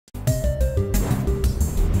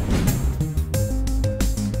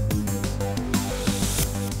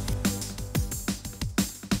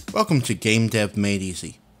Welcome to Game Dev Made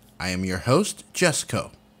Easy. I am your host,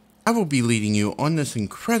 Jessico. I will be leading you on this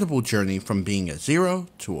incredible journey from being a zero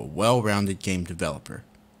to a well-rounded game developer.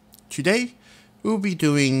 Today, we will be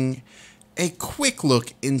doing a quick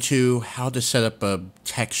look into how to set up a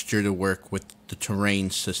texture to work with the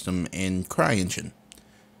terrain system in CryEngine.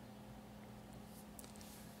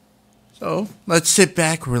 So, let's sit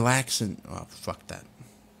back, relax, and... oh, fuck that.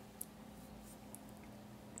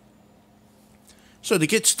 So to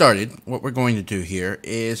get started, what we're going to do here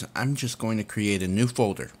is I'm just going to create a new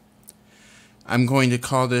folder. I'm going to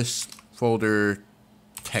call this folder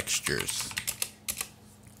Textures.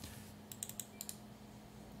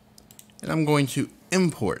 And I'm going to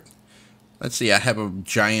import. Let's see, I have a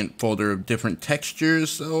giant folder of different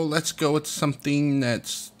textures, so let's go with something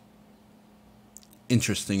that's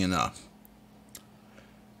interesting enough.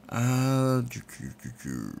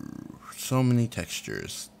 So many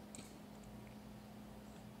textures.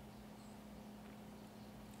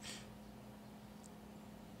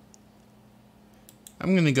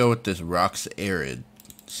 I'm going to go with this Rocks Arid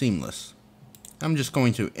Seamless. I'm just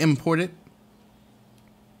going to import it.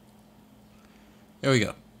 There we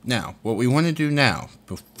go. Now, what we want to do now,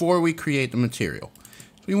 before we create the material,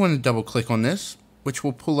 we want to double click on this, which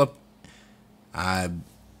will pull up the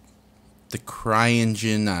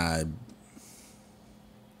CryEngine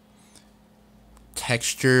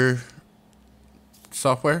texture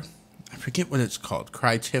software. I forget what it's called,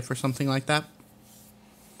 CryTiff or something like that.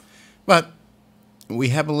 But we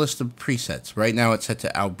have a list of presets. Right now it's set to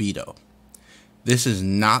albedo. This is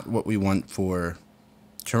not what we want for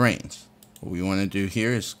terrains. What we want to do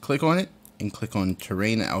here is click on it and click on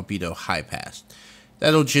terrain albedo high pass.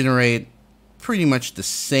 That'll generate pretty much the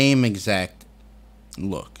same exact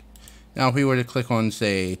look. Now if we were to click on,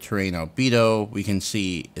 say, terrain albedo, we can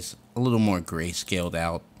see it's a little more grayscaled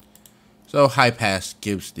out. So high pass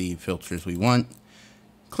gives the filters we want.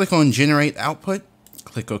 Click on generate output,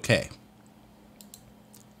 click OK.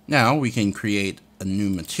 Now we can create a new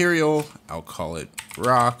material. I'll call it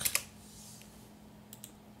rock.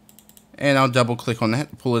 And I'll double click on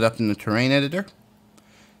that, pull it up in the terrain editor.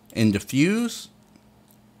 In diffuse,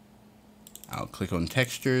 I'll click on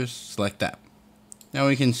textures, select that. Now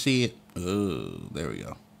we can see it. Oh, there we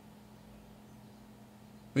go.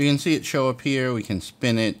 We can see it show up here. We can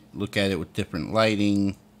spin it, look at it with different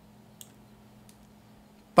lighting.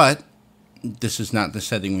 But this is not the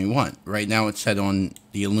setting we want. Right now it's set on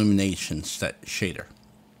the illumination set shader.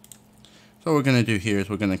 So what we're going to do here is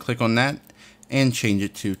we're going to click on that and change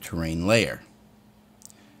it to terrain layer.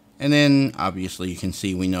 And then obviously you can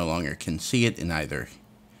see we no longer can see it in either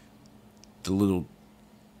the little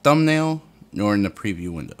thumbnail nor in the preview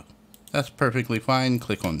window. That's perfectly fine.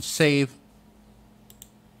 Click on save.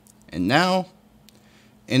 And now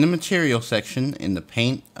in the material section in the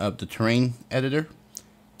paint of the terrain editor,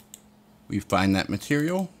 we find that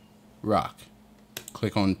material, rock.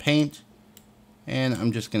 Click on paint, and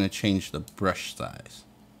I'm just going to change the brush size.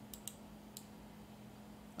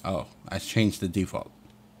 Oh, I changed the default.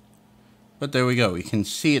 But there we go. You can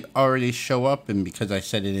see it already show up, and because I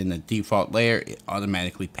set it in the default layer, it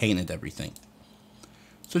automatically painted everything.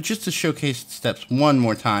 So just to showcase steps one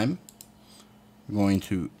more time, I'm going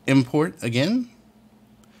to import again.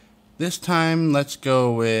 This time, let's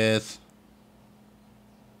go with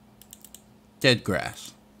dead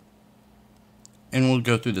grass. And we'll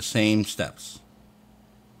go through the same steps.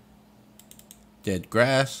 Dead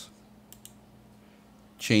grass.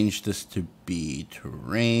 Change this to be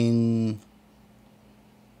terrain.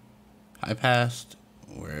 High passed,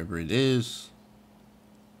 wherever it is.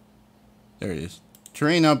 There it is.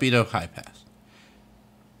 Terrain albedo high pass.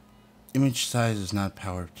 Image size is not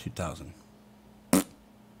power of 2000.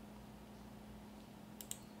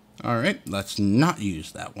 Alright, let's not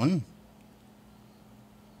use that one.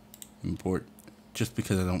 Import, just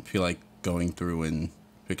because I don't feel like going through and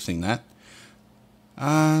fixing that.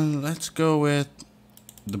 Let's go with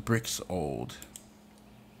the bricks old.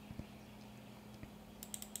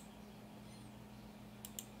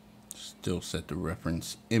 Still set the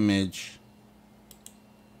reference image.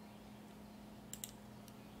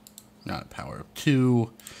 Not power of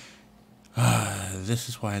 2. This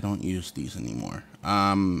is why I don't use these anymore.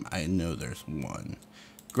 I know there's one.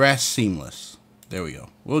 Grass seamless. There we go.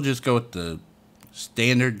 We'll just go with the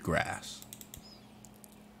standard grass.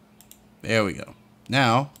 There we go.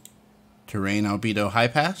 Now, terrain albedo high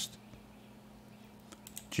passed.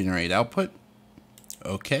 Generate output.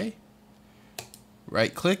 OK.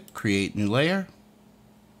 Right click, create new layer.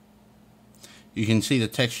 You can see the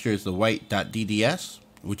texture is the white.dds,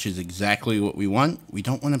 which is exactly what we want. We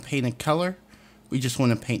don't want to paint a color. We just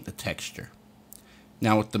want to paint the texture.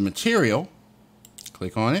 Now with the material,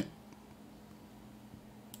 click on it.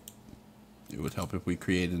 It would help if we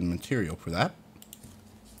created a material for that.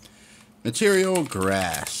 Material,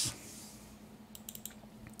 grass.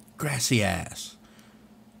 Grassy ass.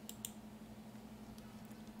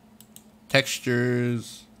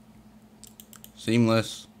 Textures,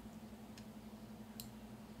 seamless.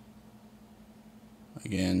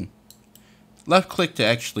 Again, left click to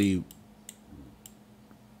actually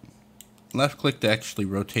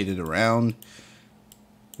rotate it around.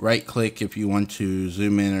 Right click if you want to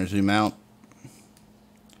zoom in or zoom out.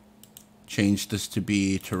 Change this to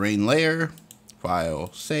be terrain layer.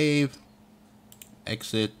 File, save,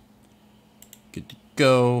 exit. Good to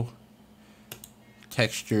go.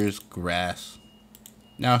 Textures, grass.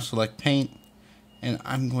 Now select paint, and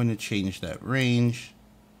I'm going to change that range.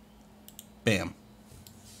 Bam.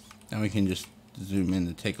 Now we can just zoom in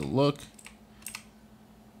to take a look.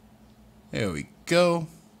 There we go.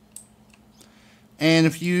 And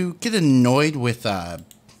if you get annoyed with the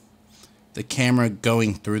camera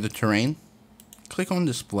going through the terrain, click on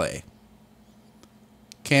display.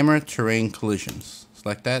 Camera terrain collisions.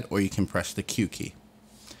 Select that, or you can press the Q key.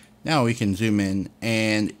 Now we can zoom in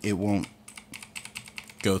and it won't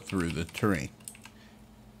go through the terrain.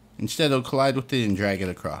 Instead, it'll collide with it and drag it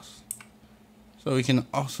across. So we can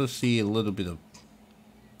also see a little bit of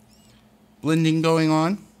blending going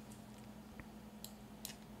on.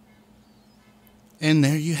 And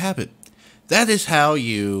there you have it. That is how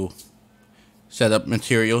you set up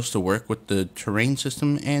materials to work with the terrain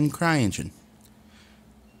system and CryEngine.